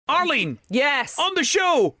Arlene. Yes. On the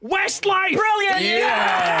show, Westlife. Brilliant.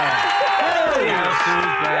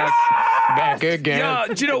 Back again.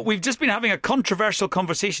 Yeah, do you know, we've just been having a controversial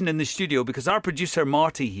conversation in the studio because our producer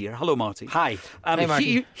Marty here, hello Marty. Hi. Hey,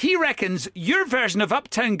 Marty. He reckons your version of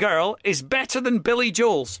Uptown Girl is better than Billy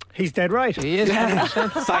Joel's. He's dead right. He is.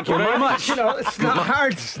 Thank you very much. You know, it's not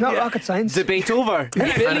hard. It's not rocket science. Debate over.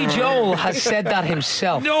 Billy Joel has said that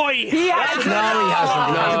himself. No, he hasn't. No,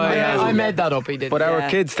 he hasn't. I made that up. He did. But our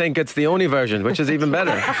kids think it's the only version, which is even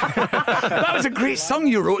better. That was a great song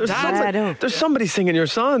you wrote, Dad. I know. There's somebody singing your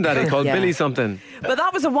song, Daddy, called Yeah. Billy something. But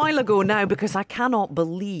that was a while ago now, because I cannot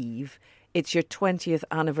believe it's your 20th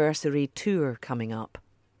anniversary tour coming up.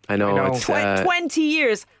 I know. It's, 20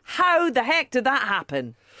 years. How the heck did that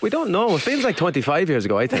happen? we don't know. It feels like 25 years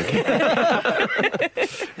ago, I think.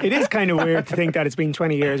 It is kind of weird to think that it's been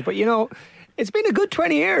 20 years, but you know, it's been a good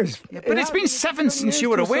 20 years. But it's been 7 since you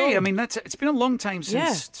were away. I mean, it's been a long time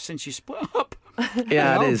since you split up.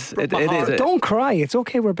 Yeah, it is. It is. Don't cry. It's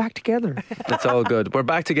okay. We're back together. It's all good. We're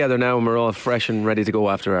back together now, and we're all fresh and ready to go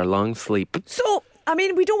after our long sleep. So, I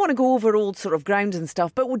mean, we don't want to go over old sort of ground and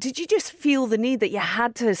stuff, but did you just feel the need that you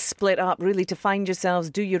had to split up really to find yourselves,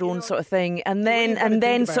 do your own sort of thing, and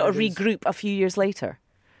then sort of regroup a few years later?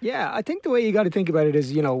 Yeah, I think the way you got to think about it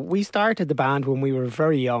is, you know, we started the band when we were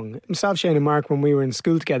very young. Myself, Shane and Mark, when we were in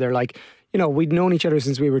school together, like, you know, we'd known each other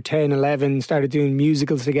since we were 10, 11, started doing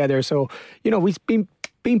musicals together. So, you know, we've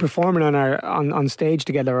been performing on stage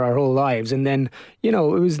together our whole lives. And then, you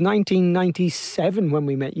know, it was 1997 when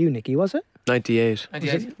we met you, Nicky, was it? 98.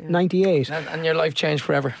 98. And your life changed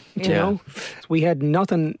forever. You know, we had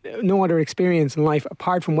no other experience in life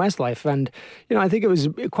apart from Westlife. And, you know, I think it was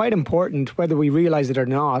quite important, whether we realised it or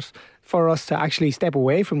not, for us to actually step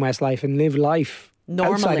away from Westlife and live life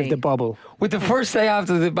outside of the bubble. With the first day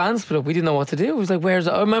after the band split up, we didn't know what to do. It was like,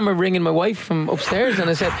 I remember ringing my wife from upstairs and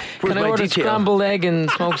I said, can I order scrambled egg and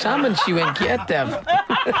smoked salmon? She went, get them.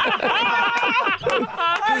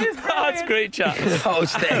 That's great chat.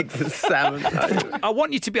 Poached eggs and salmon. I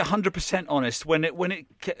want you to be 100% honest when it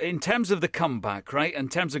in terms of the comeback, right? In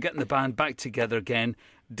terms of getting the band back together again,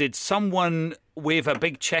 did someone wave a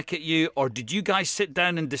big check at you, or did you guys sit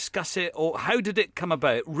down and discuss it, or how did it come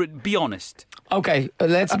about? Be honest. Okay,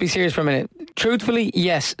 let's be serious for a minute. Truthfully,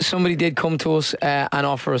 yes, somebody did come to us and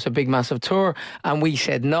offer us a big massive tour, and we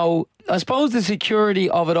said no. I suppose the security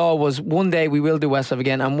of it all was one day we will do Westlife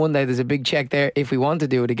again, and one day there's a big check there if we want to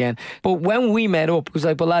do it again. But when we met up, it was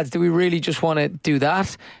like, well, lads, do we really just want to do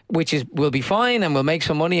that? Which is, we'll be fine and we'll make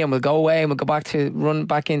some money and we'll go away and we'll go back to run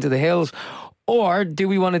back into the hills. Or do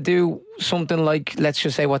we want to do something like, let's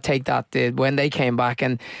just say, what Take That did when they came back?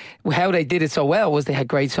 And how they did it so well was they had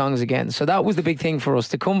great songs again. So that was the big thing for us,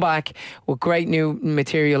 to come back with great new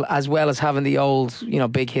material as well as having the old, you know,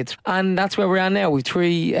 big hits. And that's where we're at now. We've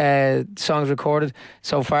 3 songs recorded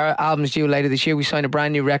so far. Albums due later this year. We signed a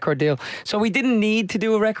brand new record deal. So we didn't need to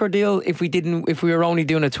do a record deal if we were only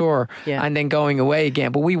doing a tour and then going away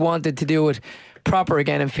again. But we wanted to do it proper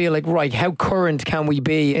again and feel like, right, how current can we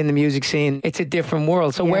be in the music scene? It's a different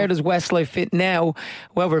world. So where does Westlife fit now?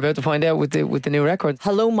 Well, we're about to find out with the new record.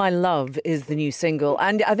 Hello My Love is the new single,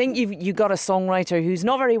 and I think you got a songwriter who's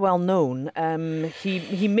not very well known.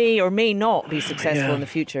 He may or may not be successful in the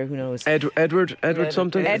future, who knows. Edward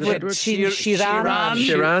something? Edward Sheeran.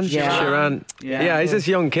 Yeah, he's this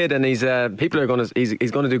young kid, and he's people are going to he's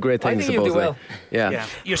going to do great things. I think he'll do well. Yeah.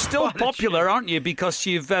 You're still popular, aren't you? Because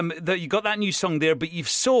you got that new song there, but you've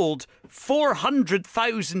sold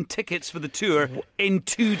 400,000 tickets for the tour in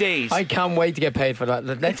 2 days. I can't wait to get paid for that.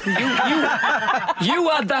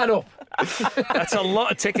 You add that up. That's a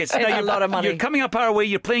lot of tickets. It's a lot of money. You're coming up our way.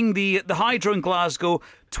 You're playing the Hydro in Glasgow,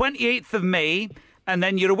 28th of May. And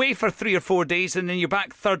then you're away for 3 or 4 days, and then you're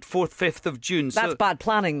back 3rd, 4th, 5th of June. That's bad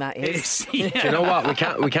planning, that is. Do you know what? We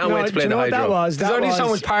can't wait to play the Hydro. There's only so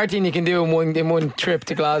much partying you can do in one trip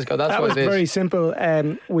to Glasgow. That's what it is. That was very simple.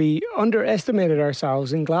 We underestimated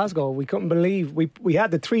ourselves in Glasgow. We couldn't believe we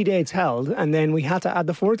had the 3 dates held, and then we had to add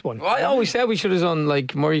the 4th one. Well, I always said we should have done like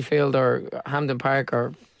Murrayfield or Hampden Park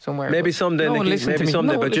or somewhere. Maybe someday, no Nicky, maybe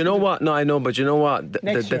someday. But you know what? No, I know. But you know what?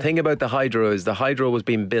 The thing about the Hydro is the Hydro was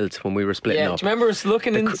being built when we were splitting up. Do you remember us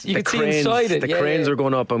looking in? You could see inside it. The cranes were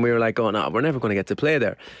going up, and we were like, "Oh no, we're never going to get to play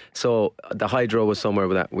there." So the Hydro was somewhere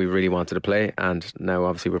that we really wanted to play, and now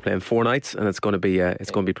obviously we're playing 4 nights, and it's going to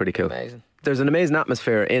be pretty cool. Amazing. there's an amazing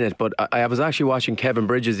atmosphere in it, but I was actually watching Kevin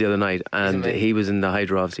Bridges the other night, and he was in the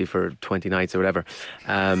Hydro obviously for 20 nights or whatever.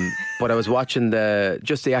 But I was watching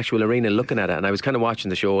the actual arena, looking at it, and I was kind of watching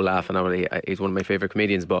the show, laughing. He's one of my favourite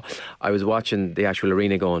comedians, but I was watching the actual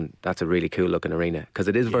arena, going, "That's a really cool looking arena," because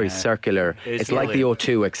it is very circular. It's like the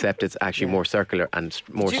O2, except it's actually more circular and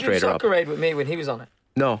more straighter up. Did you do Soccer Raid with me when he was on it?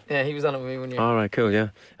 No. Yeah, he was on it with me one year. All right, cool, yeah.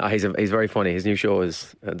 He's very funny. His new show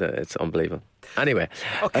is it's unbelievable. Anyway,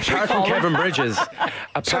 apart from Kevin Bridges,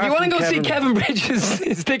 so if you want to go see Kevin Bridges,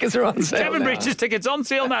 his tickets are on sale. Kevin Bridges tickets on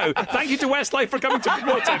sale now. Thank you to Westlife for coming to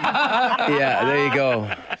promote him. Yeah, there you go.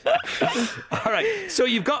 All right, so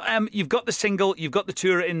you've got the single, you've got the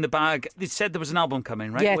tour in the bag. They said there was an album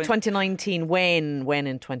coming, right? Yeah, 2019. When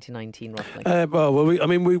in 2019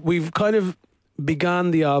 roughly? We've kind of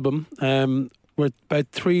began the album. We're about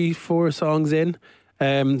 3-4 songs in.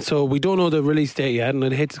 So we don't know the release date yet, and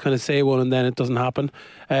I'd hate to kind of say one and then it doesn't happen.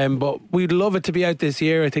 But we'd love it to be out this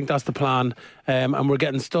year. I think that's the plan. And we're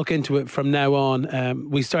getting stuck into it from now on.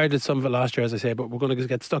 We started some of it last year, as I say, but we're going to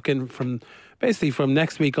get stuck in from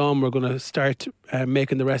next week on. We're going to start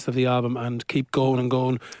making the rest of the album and keep going and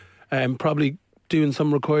going. Probably doing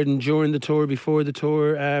some recording during the tour, before the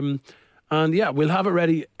tour. And yeah, we'll have it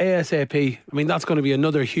ready ASAP. I mean, that's going to be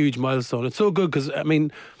another huge milestone. It's so good because, I mean,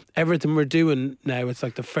 everything we're doing now, it's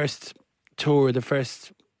like the first tour, the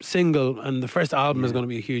first single, and the first album is going to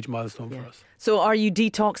be a huge milestone for us. So are you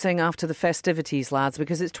detoxing after the festivities, lads?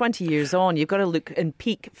 Because it's 20 years on. You've got to look in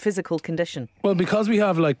peak physical condition. Well, because we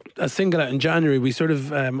have like a single out in January, we sort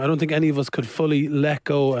of, I don't think any of us could fully let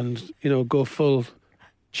go and, go full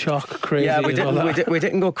chalk crazy. Yeah, we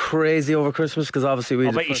didn't go crazy over Christmas because obviously we.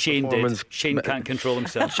 I bet you Shane did. Shane can't control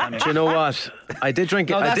himself. Do you know what? I did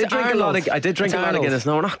drink. I did drink a lot of Guinness.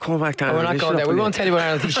 No, we're not going back down. We're not going there. We won't tell you what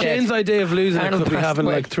Arnold he said. Shane's idea of losing it could be having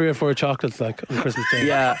like 3 or 4 chocolates like on Christmas Day.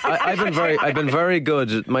 Yeah, I've been very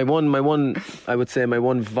good. My one I would say my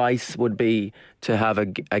one vice would be to have a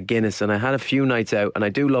Guinness, and I had a few nights out, and I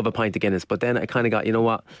do love a pint of Guinness, but then I kind of got, you know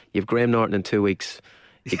what? You've Graham Norton in 2 weeks.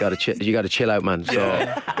 You got to chill out, man. So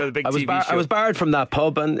I was barred from that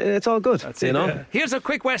pub, and it's all good. That's you know. Yeah. Here's a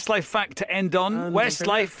quick Westlife fact to end on.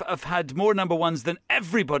 Westlife have had more number ones than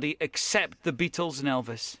everybody except the Beatles and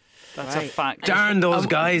Elvis. That's a fact. Darn those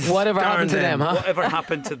guys. Whatever happened to them, huh? Whatever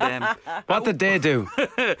happened to them. What did they do?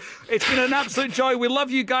 It's been an absolute joy. We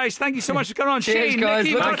love you guys. Thank you so much for coming on. Cheers, Shane, guys.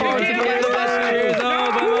 Nicky, Looking forward to Cheers.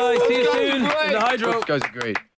 Bye-bye. See you soon. In the Hydro. Those guys are great.